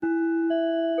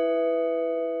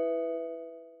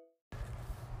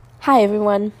Hi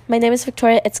everyone, my name is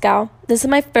Victoria Itzgau. This is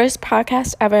my first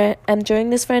podcast ever. I'm doing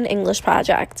this for an English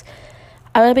project.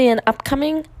 I will be an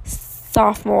upcoming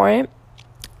sophomore,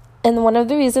 and one of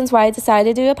the reasons why I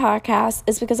decided to do a podcast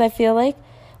is because I feel like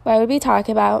what I would be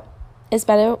talking about is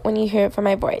better when you hear it from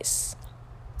my voice.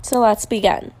 So let's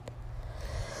begin.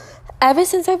 Ever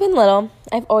since I've been little,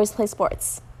 I've always played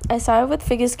sports. I started with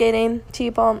figure skating,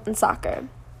 t-ball, and soccer.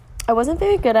 I wasn't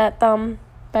very good at them,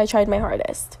 but I tried my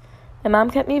hardest. My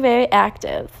mom kept me very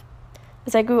active.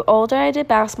 As I grew older, I did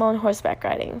basketball and horseback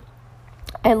riding.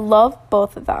 I loved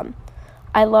both of them.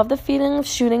 I loved the feeling of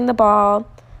shooting the ball,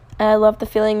 and I loved the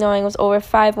feeling knowing I was over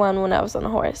 5'1" when I was on a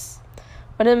horse.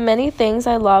 One of the many things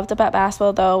I loved about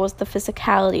basketball, though, was the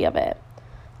physicality of it.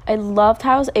 I loved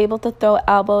how I was able to throw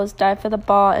elbows, dive for the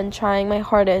ball, and trying my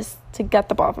hardest to get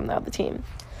the ball from the other team.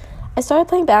 I started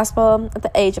playing basketball at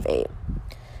the age of 8.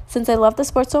 Since I loved the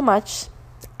sport so much,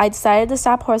 I decided to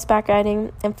stop horseback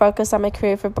riding and focus on my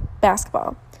career for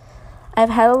basketball.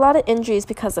 I've had a lot of injuries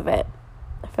because of it,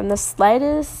 from the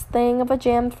slightest thing of a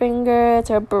jammed finger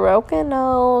to a broken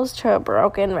nose to a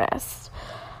broken wrist.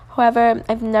 However,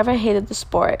 I've never hated the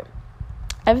sport.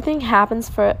 Everything happens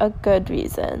for a good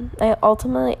reason. I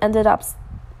ultimately ended up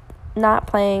not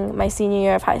playing my senior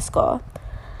year of high school.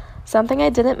 Something I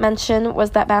didn't mention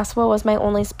was that basketball was my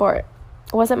only sport.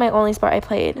 It wasn't my only sport I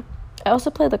played. I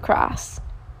also played lacrosse.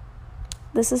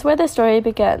 This is where the story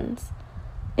begins.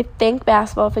 I thank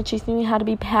basketball for teaching me how to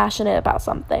be passionate about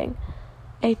something.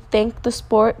 I thank the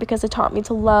sport because it taught me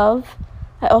to love.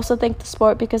 I also thank the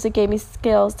sport because it gave me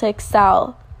skills to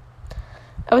excel.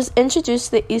 I was introduced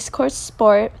to the East Coast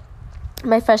sport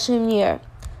my freshman year.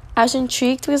 I was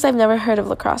intrigued because I've never heard of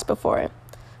lacrosse before.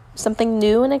 Something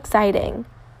new and exciting.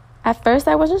 At first,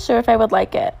 I wasn't sure if I would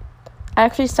like it. I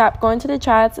actually stopped going to the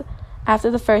tryouts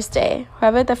after the first day.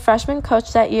 However, the freshman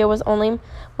coach that year was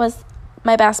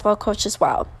my basketball coach as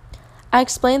well. I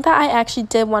explained that I actually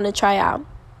did want to try out.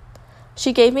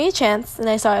 She gave me a chance, and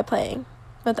I started playing.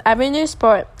 With every new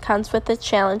sport comes with its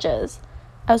challenges.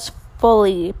 I was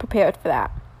fully prepared for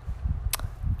that.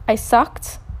 I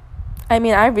sucked. I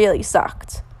really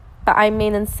sucked. But I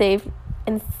made insane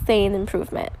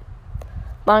improvement.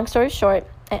 Long story short,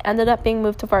 I ended up being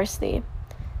moved to varsity.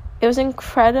 It was an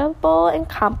incredible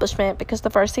accomplishment because the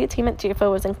varsity team at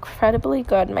Deerfield was incredibly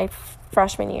good my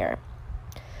freshman year.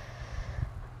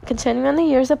 Continuing on the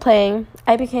years of playing,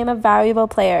 I became a valuable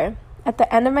player. At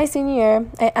the end of my senior year,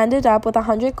 I ended up with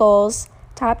 100 goals,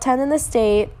 top 10 in the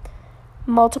state,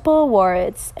 multiple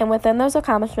awards, and within those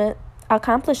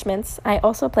accomplishments, I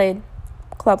also played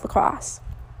club lacrosse.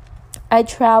 I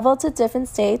traveled to different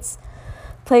states,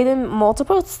 played in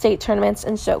multiple state tournaments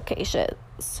and showcases.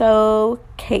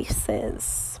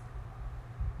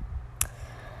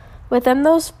 Within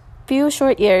those few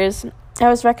short years, I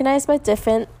was recognized by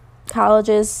different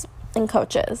colleges and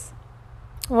coaches.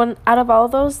 Out of all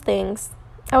those things,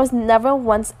 I was never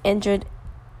once injured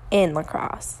in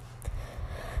lacrosse.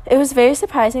 It was very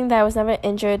surprising that I was never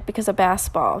injured because of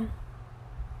basketball.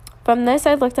 From this,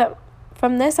 I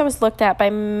was looked at by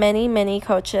many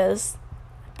coaches,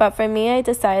 but for me, I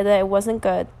decided that it wasn't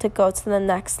good to go to the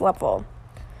next level.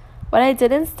 What I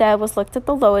did instead was looked at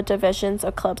the lower divisions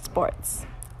of club sports.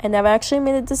 I never actually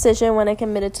made a decision when I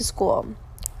committed to school.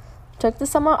 Took the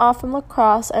summer off from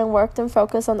lacrosse and worked and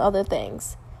focused on other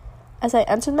things. As I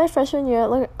entered my freshman year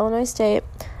at Illinois State,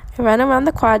 I ran around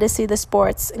the quad to see the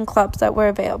sports and clubs that were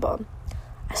available.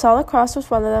 I saw lacrosse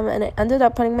was one of them, and I ended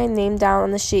up putting my name down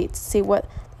on the sheet to see what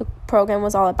the program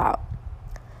was all about.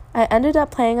 I ended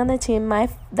up playing on the team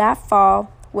that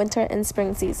fall, winter, and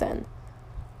spring season.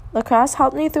 Lacrosse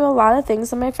helped me through a lot of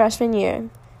things in my freshman year.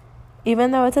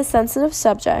 Even though it's a sensitive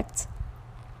subject,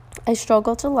 I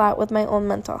struggled a lot with my own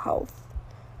mental health.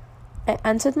 I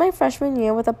entered my freshman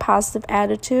year with a positive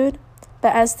attitude,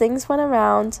 but as things went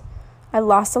around, I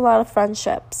lost a lot of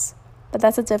friendships, but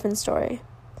that's a different story.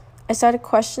 I started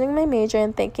questioning my major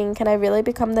and thinking, can I really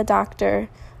become the doctor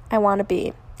I want to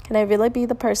be? Can I really be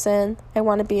the person I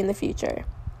want to be in the future?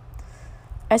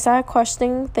 I started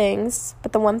questioning things,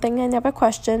 but the one thing I never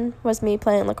questioned was me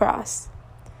playing lacrosse.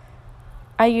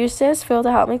 I used it as fuel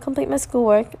to help me complete my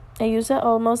schoolwork. I used it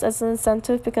almost as an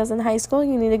incentive because in high school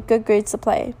you needed good grades to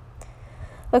play.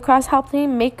 Lacrosse helped me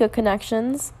make good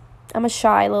connections. I'm a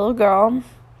shy little girl.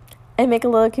 And make a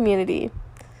little community.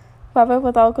 However,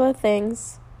 with all good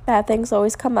things, bad things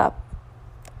always come up.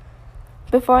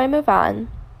 Before I move on,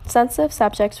 sensitive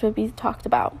subjects will be talked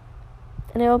about,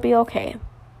 and it will be okay.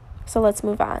 So let's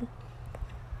move on.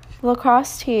 The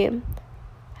lacrosse team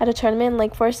had a tournament in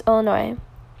Lake Forest, Illinois.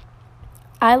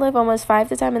 I live almost 5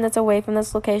 to 10 minutes away from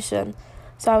this location,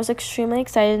 so I was extremely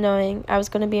excited knowing I was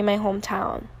going to be in my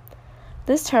hometown.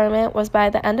 This tournament was by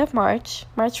the end of March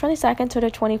 22nd to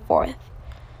the 24th.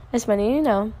 As many of you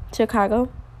know,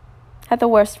 Chicago had the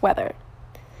worst weather.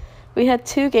 We had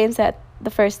 2 games at the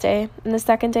first day, and the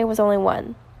second day was only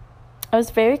 1. I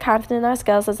was very confident in our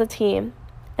skills as a team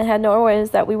and had no worries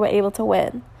that we were able to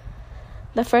win.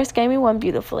 The first game we won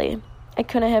beautifully. I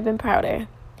couldn't have been prouder.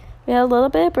 We had a little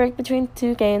bit of break between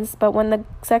 2 games, but when the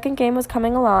second game was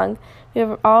coming along, we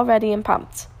were all ready and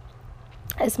pumped.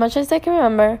 As much as I can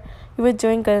remember, we were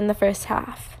doing good in the first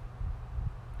half.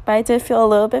 But I did feel a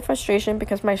little bit of frustration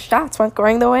because my shots weren't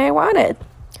going the way I wanted.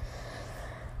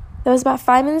 There was about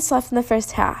 5 minutes left in the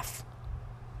first half.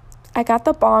 I got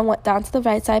the ball and went down to the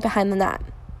right side behind the net.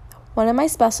 One of my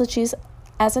specialties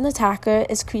as an attacker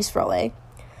is crease rolling.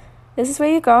 This is where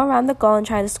you go around the goal and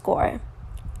try to score.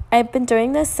 I've been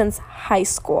doing this since high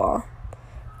school.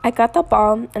 I got the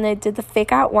ball and I did the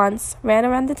fake out once, ran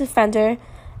around the defender,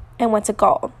 and went to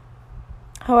goal.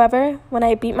 However, when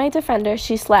I beat my defender,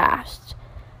 she slashed,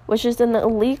 which is an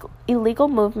illegal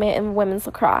movement in women's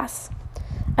lacrosse.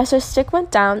 As her stick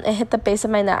went down, it hit the base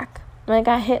of my neck. When I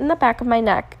got hit in the back of my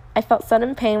neck, I felt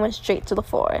sudden pain and went straight to the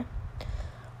floor.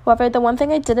 However, the one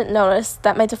thing I didn't notice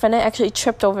that my defender actually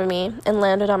tripped over me and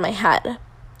landed on my head.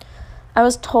 I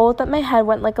was told that my head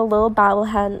went like a little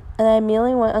bobblehead, and I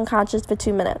immediately went unconscious for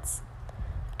 2 minutes.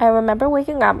 I remember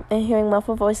waking up and hearing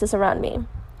muffled voices around me.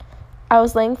 I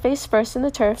was laying face first in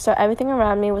the turf, so everything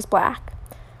around me was black.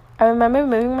 I remember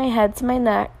moving my hands to my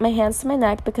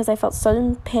neck because I felt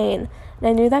sudden pain, and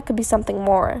I knew that could be something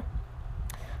more.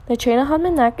 The trainer held my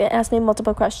neck and asked me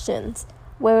multiple questions.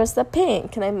 Where is the pain?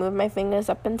 Can I move my fingers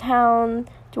up and down?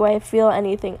 Do I feel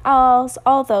anything else?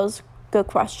 All those good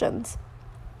questions.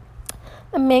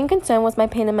 The main concern was my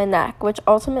pain in my neck, which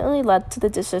ultimately led to the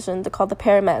decision to call the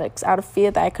paramedics out of fear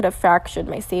that I could have fractured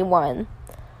my C1.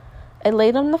 I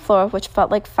laid on the floor, which felt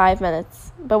like 5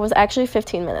 minutes, but was actually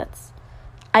 15 minutes.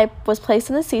 I was placed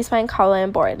in a C-spine collar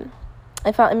and board.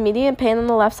 I felt immediate pain on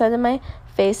the left side of my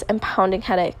face and pounding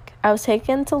headache. I was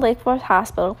taken to Lake Forest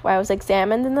Hospital, where I was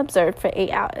examined and observed for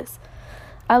 8 hours.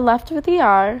 I left with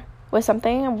ER with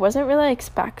something I wasn't really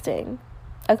expecting,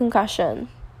 a concussion.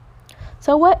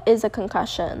 So what is a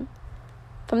concussion?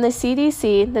 From the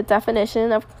CDC, the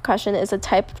definition of concussion is a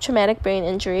type of traumatic brain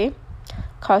injury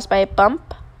caused by a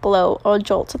bump, blow, or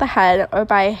jolt to the head, or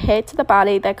by a hit to the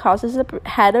body that causes the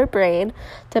head or brain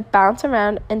to bounce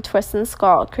around and twist in the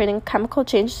skull, creating chemical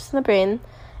changes in the brain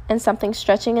and something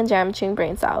stretching and damaging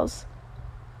brain cells.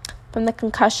 From the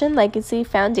Concussion Legacy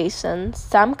Foundation,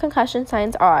 some concussion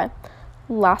signs are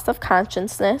loss of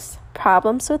consciousness,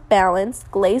 problems with balance,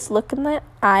 glazed look in the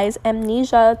eyes,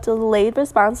 amnesia, delayed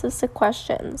responses to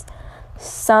questions.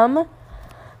 Some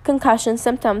concussion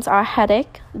symptoms are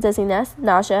headache, dizziness,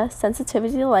 nausea,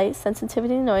 sensitivity to light,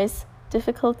 sensitivity to noise,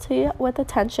 difficulty with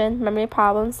attention, memory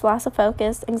problems, loss of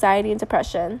focus, anxiety, and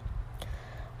depression.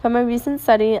 From a recent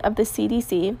study of the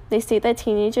CDC, they state that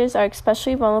teenagers are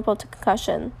especially vulnerable to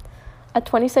concussion. A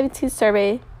 2017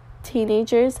 survey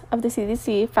teenagers of the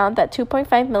CDC found that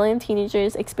 2.5 million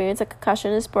teenagers experience a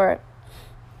concussion in sport.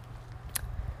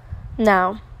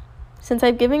 Now, since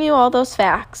I've given you all those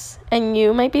facts, and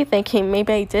you might be thinking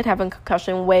maybe I did have a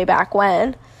concussion way back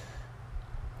when,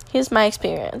 here's my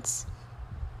experience.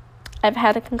 I've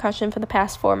had a concussion for the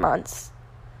past 4 months.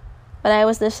 When I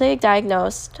was initially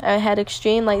diagnosed, I had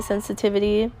extreme light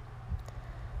sensitivity,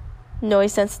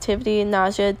 noise sensitivity,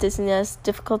 nausea, dizziness,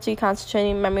 difficulty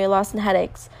concentrating, memory loss, and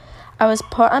headaches. I was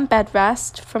put on bed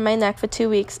rest for my neck for 2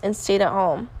 weeks and stayed at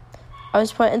home. I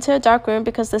was put into a dark room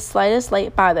because the slightest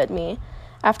light bothered me.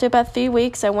 After about 3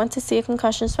 weeks, I went to see a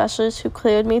concussion specialist who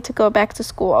cleared me to go back to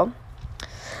school.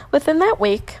 Within that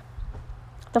week,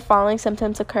 the following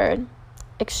symptoms occurred: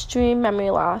 extreme memory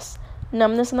loss,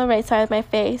 numbness on the right side of my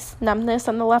face, numbness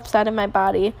on the left side of my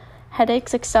body,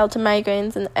 headaches excelled to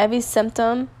migraines, and every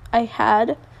symptom I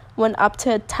had went up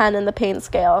to a 10 in the pain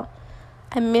scale.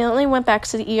 I immediately went back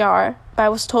to the ER, but I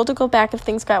was told to go back if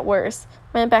things got worse.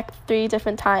 I went back 3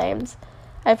 different times.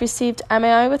 I've received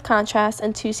MRI with contrast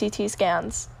and 2 CT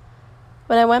scans.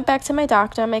 When I went back to my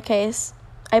doctor on my case,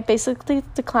 I basically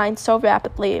declined so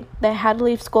rapidly that I had to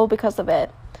leave school because of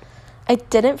it. I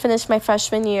didn't finish my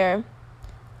freshman year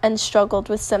and struggled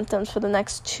with symptoms for the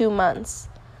next 2 months.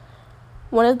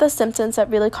 One of the symptoms that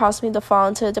really caused me to fall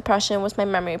into a depression was my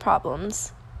memory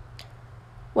problems.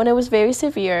 When it was very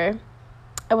severe,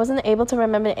 I wasn't able to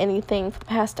remember anything for the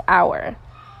past hour.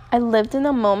 I lived in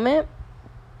a moment,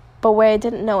 but where I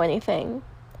didn't know anything.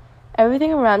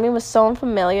 Everything around me was so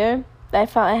unfamiliar that I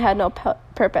felt I had no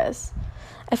purpose.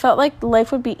 I felt like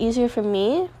life would be easier for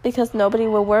me because nobody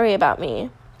would worry about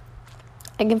me.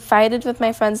 I confided with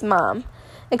my friend's mom,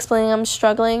 explaining I'm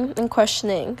struggling and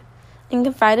questioning, and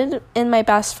confided in my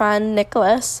best friend,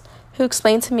 Nicholas, who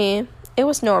explained to me it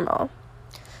was normal.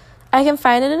 I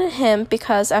confided in him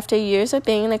because after years of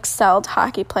being an excelled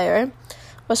hockey player,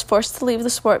 was forced to leave the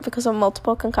sport because of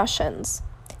multiple concussions.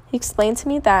 He explained to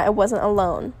me that I wasn't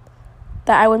alone,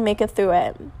 that I would make it through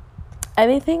it.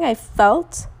 Everything I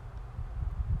felt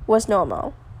was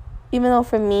normal, even though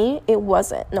for me, it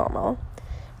wasn't normal.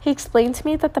 He explained to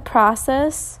me that the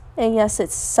process, and yes,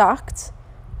 it sucked,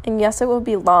 and yes, it will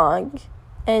be long,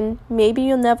 and maybe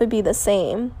you'll never be the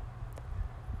same,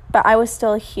 but I was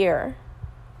still here.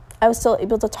 I was still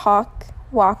able to talk,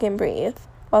 walk, and breathe,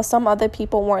 while some other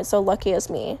people weren't so lucky as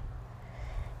me.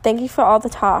 Thank you for all the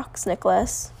talks,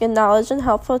 Nicholas. Your knowledge and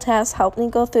helpful tasks helped me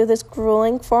go through this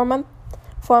grueling form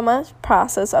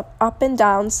process of up and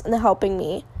downs and helping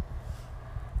me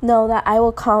know that I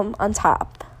will come on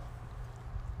top.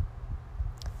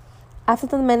 After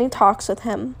the many talks with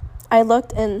him, I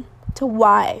looked into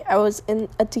why I was in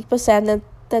a deeper sadness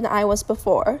than I was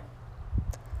before.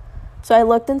 So I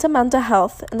looked into mental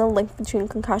health and the link between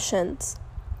concussions.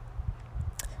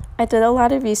 I did a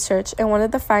lot of research, and one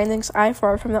of the findings I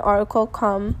found from the article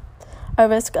come A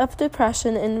Risk of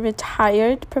Depression in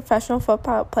Retired Professional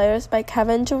Football Players by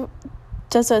Kevin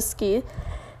Jaszewski,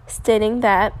 stating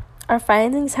that our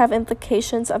findings have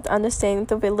implications of understanding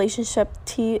the relationship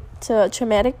to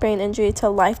traumatic brain injury to a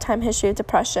lifetime history of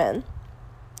depression.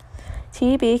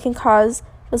 TB can cause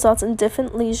results in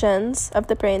different lesions of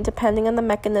the brain depending on the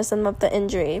mechanism of the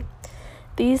injury.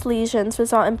 These lesions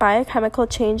result in biochemical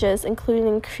changes, including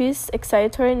increased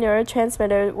excitatory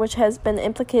neurotransmitter, which has been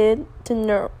implicated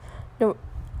to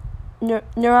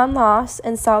neuron loss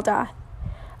and cell death.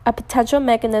 A potential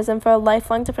mechanism for a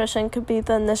lifelong depression could be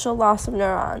the initial loss of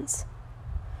neurons,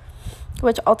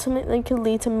 which ultimately could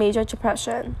lead to major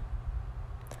depression.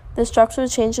 The structural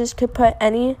changes could put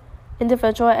any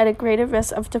individual at a greater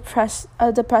risk of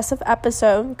a depressive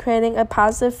episode, creating a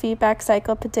positive feedback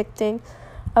cycle predicting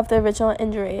of the original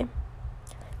injury.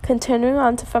 Continuing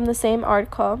on from the same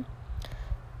article,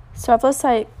 several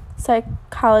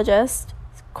psychologists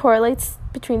correlates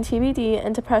between TBD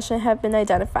and depression have been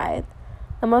identified.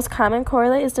 The most common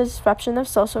correlate is the disruption of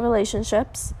social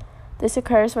relationships. This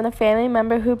occurs when a family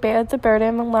member who bears the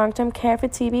burden of long-term care for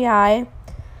TBI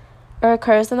or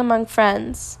occurs among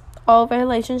friends. All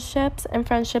relationships and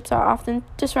friendships are often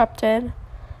disrupted,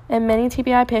 and many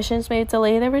TBI patients may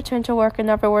delay their return to work and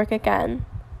never work again.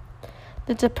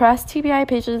 The depressed TBI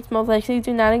patients most likely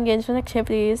do not engage in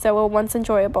activities that were once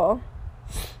enjoyable.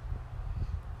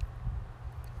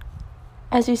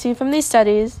 As you see from these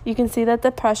studies, you can see that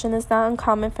depression is not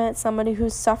uncommon for somebody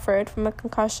who's suffered from a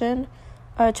concussion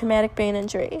or a traumatic brain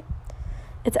injury.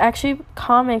 It's actually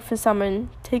common for someone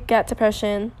to get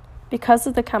depression because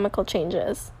of the chemical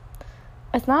changes.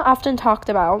 It's not often talked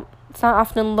about. It's not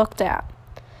often looked at.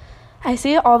 I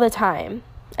see it all the time.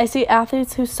 I see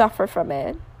athletes who suffer from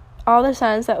it. All the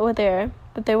signs that were there,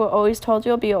 but they were always told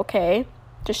you'll be okay.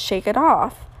 Just shake it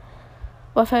off.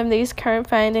 Well, from these current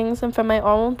findings and from my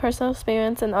own personal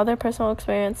experience and other personal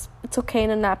experience, it's okay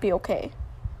to not be okay.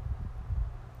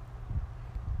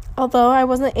 Although I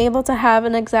wasn't able to have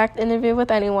an exact interview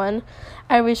with anyone,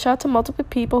 I reached out to multiple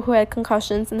people who had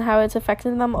concussions and how it's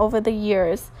affected them over the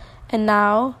years. And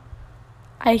now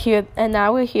I am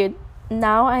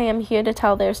here to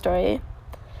tell their story.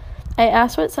 I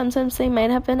asked what symptoms they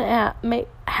might have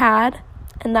had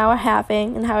and now are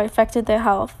having and how it affected their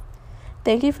health.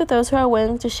 Thank you for those who are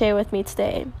willing to share with me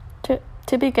today. To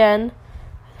begin,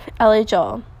 Ellie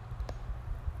Joel.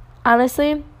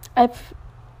 Honestly,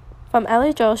 from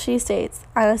Ellie Joel, she states,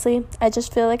 honestly, I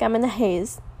just feel like I'm in a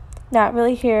haze. Not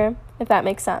really here, if that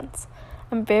makes sense.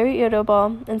 I'm very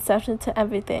irritable and sensitive to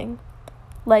everything.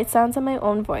 Light sounds in my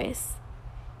own voice.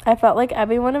 I felt like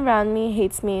everyone around me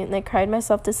hates me, and I cried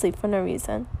myself to sleep for no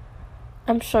reason.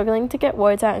 I'm struggling to get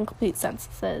words out in complete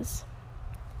sentences.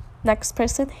 Next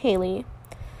person, Haley.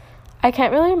 I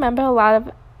can't really remember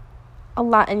a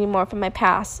lot anymore from my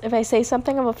past. If I say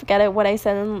something, I will forget what I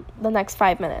said in the next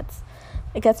 5 minutes.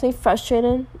 It gets me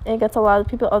frustrated, and it gets a lot of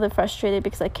people other frustrated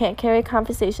because I can't carry a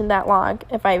conversation that long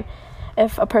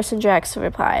if a person drags to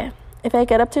reply. If I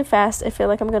get up too fast, I feel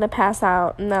like I'm going to pass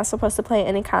out and not supposed to play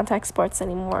any contact sports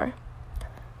anymore.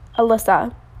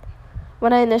 Alyssa.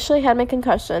 When I initially had my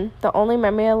concussion, the only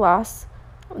memory I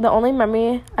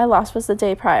lost was the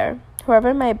day prior.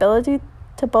 However, my ability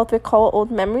to both recall old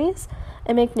memories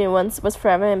and make new ones was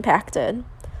forever impacted.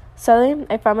 Suddenly,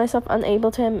 I found myself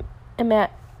unable to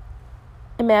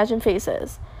imagine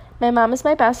faces. My mom is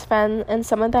my best friend, and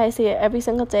someone that I see every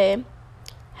single day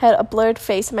had a blurred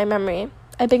face in my memory.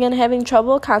 I began having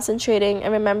trouble concentrating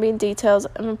and remembering details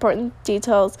of important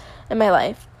details in my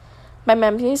life. My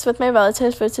memories with my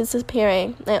relatives were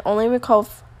disappearing, and I only recall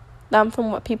them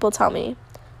from what people tell me.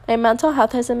 My mental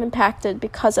health has been impacted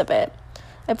because of it.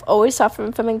 I've always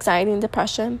suffered from anxiety and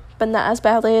depression, but not as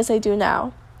badly as I do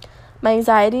now. My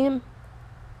anxiety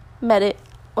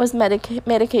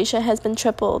medication has been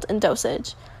tripled in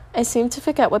dosage. I seem to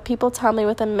forget what people tell me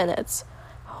within minutes.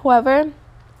 However,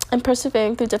 I'm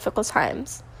persevering through difficult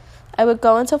times. I would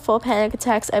go into full panic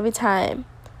attacks every time.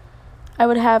 I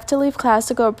would have to leave class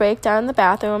to go break down in the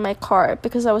bathroom in my car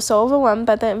because I was so overwhelmed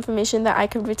by the information that I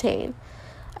could retain.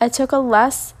 I took a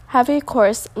less heavy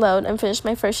course load and finished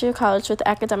my first year of college with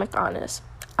academic honors.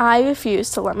 I refuse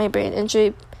to let my brain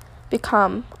injury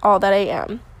become all that I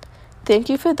am. Thank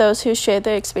you for those who shared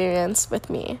their experience with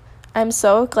me. I'm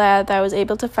so glad that I was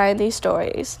able to find these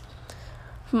stories.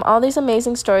 From all these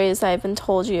amazing stories that I've been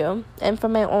told you, and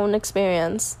from my own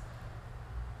experience,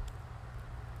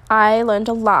 I learned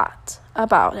a lot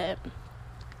about it.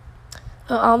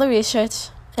 From all the research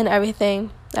and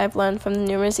everything that I've learned from the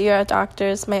numerous ER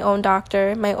doctors, my own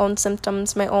doctor, my own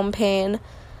symptoms, my own pain,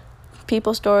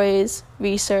 people's stories,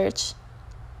 research,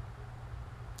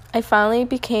 I finally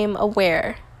became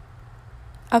aware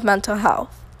of mental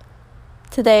health.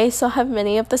 Today, I still have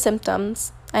many of the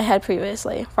symptoms I had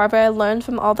previously. However, I learned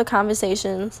from all the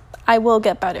conversations I will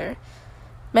get better.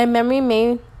 My memory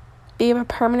may be a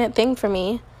permanent thing for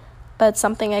me, but it's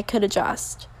something I could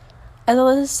adjust. As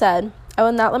Alyssa said, I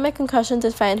will not let my concussion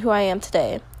define who I am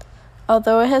today.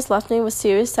 Although it has left me with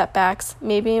serious setbacks,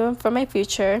 maybe even for my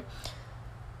future,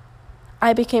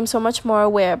 I became so much more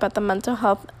aware about the mental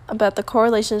health, about the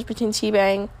correlations between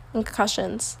T-bearing and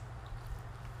concussions.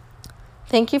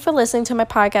 Thank you for listening to my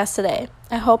podcast today.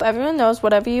 I hope everyone knows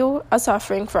whatever you are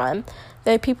suffering from,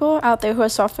 there are people out there who are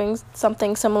suffering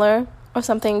something similar or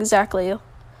something exactly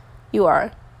you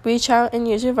are. Reach out and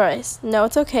use your voice. Know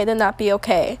it's okay to not be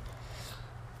okay.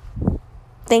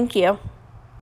 Thank you.